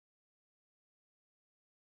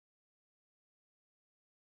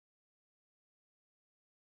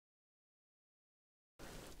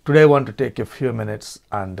Today I want to take a few minutes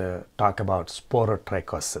and talk about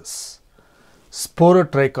sporotrichosis.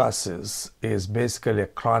 Sporotrichosis is basically a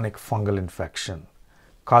chronic fungal infection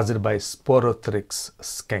caused by Sporotrichs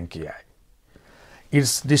skunkiae.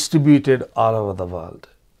 It's distributed all over the world,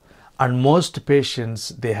 and most patients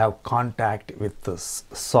they have contact with the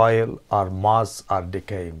soil or moss or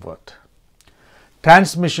decaying wood.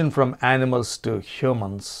 Transmission from animals to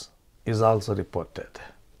humans is also reported.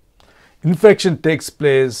 Infection takes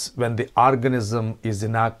place when the organism is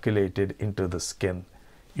inoculated into the skin,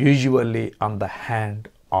 usually on the hand,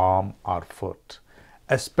 arm or foot,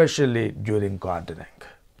 especially during gardening.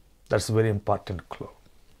 That's a very important clue.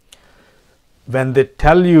 When they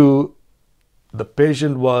tell you the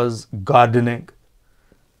patient was gardening,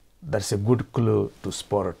 that's a good clue to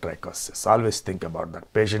sporotrichosis. Always think about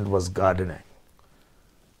that. Patient was gardening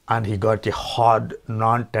and he got a hard,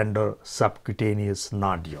 non-tender subcutaneous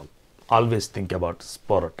nodule. Always think about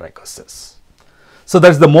sporotrichosis. So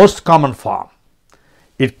that's the most common form.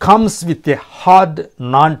 It comes with a hard,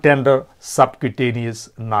 non-tender subcutaneous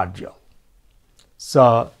nodule.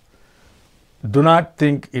 So do not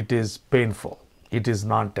think it is painful. It is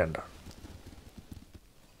non-tender.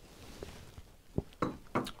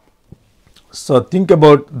 So think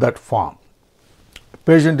about that form.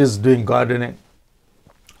 Patient is doing gardening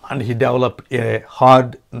and he developed a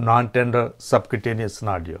hard, non-tender subcutaneous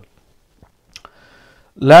nodule.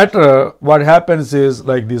 Later, what happens is,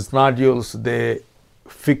 like these nodules, they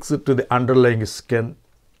fix it to the underlying skin,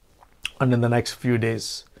 and in the next few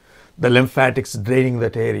days, the lymphatics draining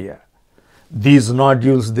that area, these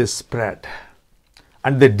nodules, they spread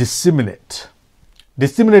and they disseminate.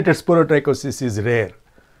 Disseminated sporotrichosis is rare,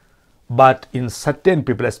 but in certain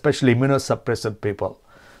people, especially immunosuppressed people,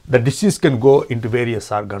 the disease can go into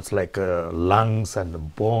various organs like lungs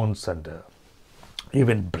and bones and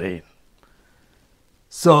even brain.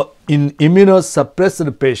 So in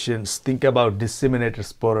immunosuppressed patients, think about disseminated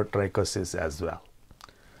sporotrichosis as well.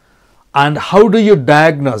 And how do you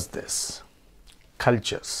diagnose this?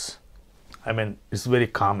 Cultures. I mean, it's very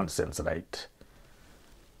common sense, right?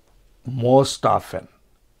 Most often,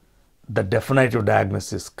 the definitive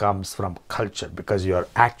diagnosis comes from culture because you are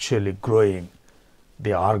actually growing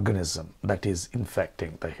the organism that is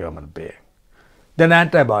infecting the human being. Then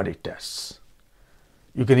antibody tests.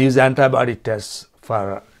 You can use antibody tests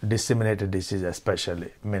for disseminated disease,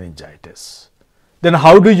 especially meningitis. Then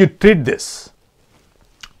how do you treat this?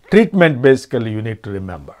 Treatment, basically, you need to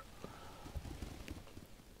remember.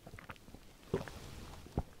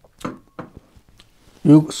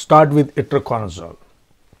 You start with itraconazole.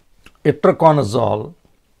 Itraconazole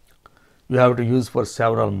you have to use for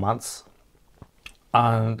several months,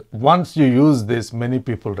 and once you use this, many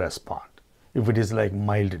people respond if it is like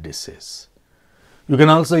mild disease. You can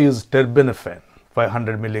also use terbinafine,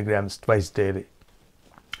 500 milligrams twice daily.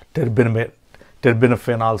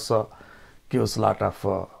 Terbinafine also gives a lot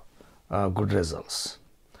of good results.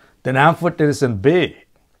 Then amphotericin B.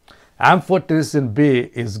 Amphotericin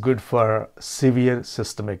B is good for severe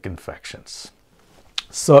systemic infections.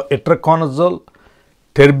 So itraconazole,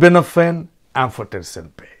 terbinafine,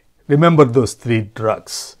 amphotericin B. Remember those three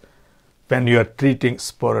drugs when you are treating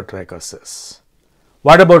sporotrichosis.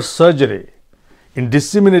 What about surgery? In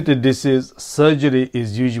disseminated disease, surgery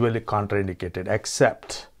is usually contraindicated,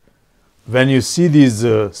 except when you see these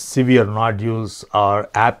severe nodules or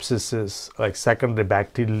abscesses, like secondary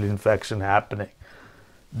bacterial infection happening,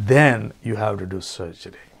 then you have to do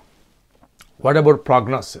surgery. What about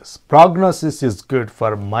prognosis? Prognosis is good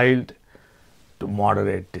for mild to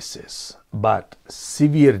moderate disease, but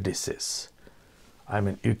severe disease, I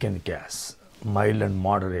mean, you can guess, mild and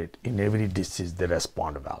moderate, in every disease they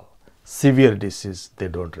respond well. Severe disease, they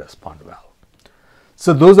don't respond well.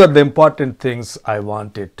 So those are the important things I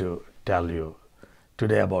wanted to tell you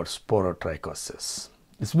today about sporotrichosis.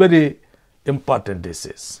 It's very important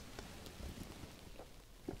disease.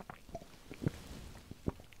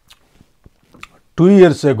 Two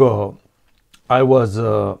years ago, I was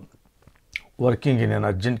working in an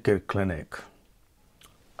urgent care clinic.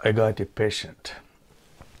 I got a patient.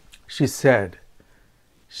 She said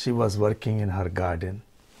she was working in her garden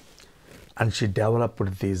and she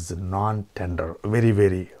developed these non-tender, very,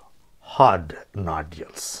 very hard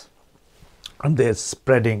nodules. And they're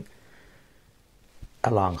spreading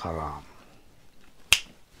along her arm.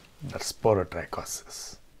 That's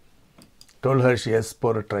sporotrichosis. Told her she has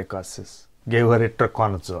sporotrichosis, gave her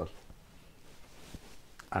itraconazole,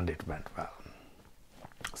 and it went well.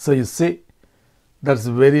 So you see, that's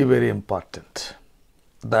very, very important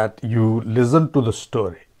that you listen to the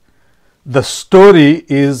story. The story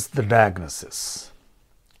is the diagnosis.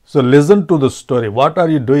 So listen to the story. What are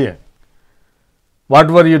you doing?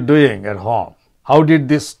 What were you doing at home? How did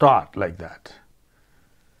this start like that?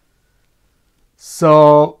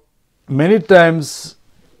 So many times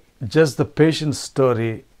just the patient's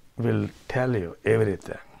story will tell you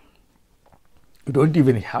everything. You don't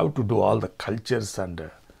even have to do all the cultures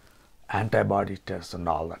and antibody tests and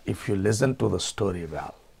all that if you listen to the story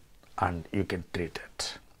well and you can treat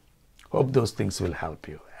it. Hope those things will help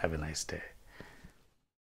you. Have a nice day.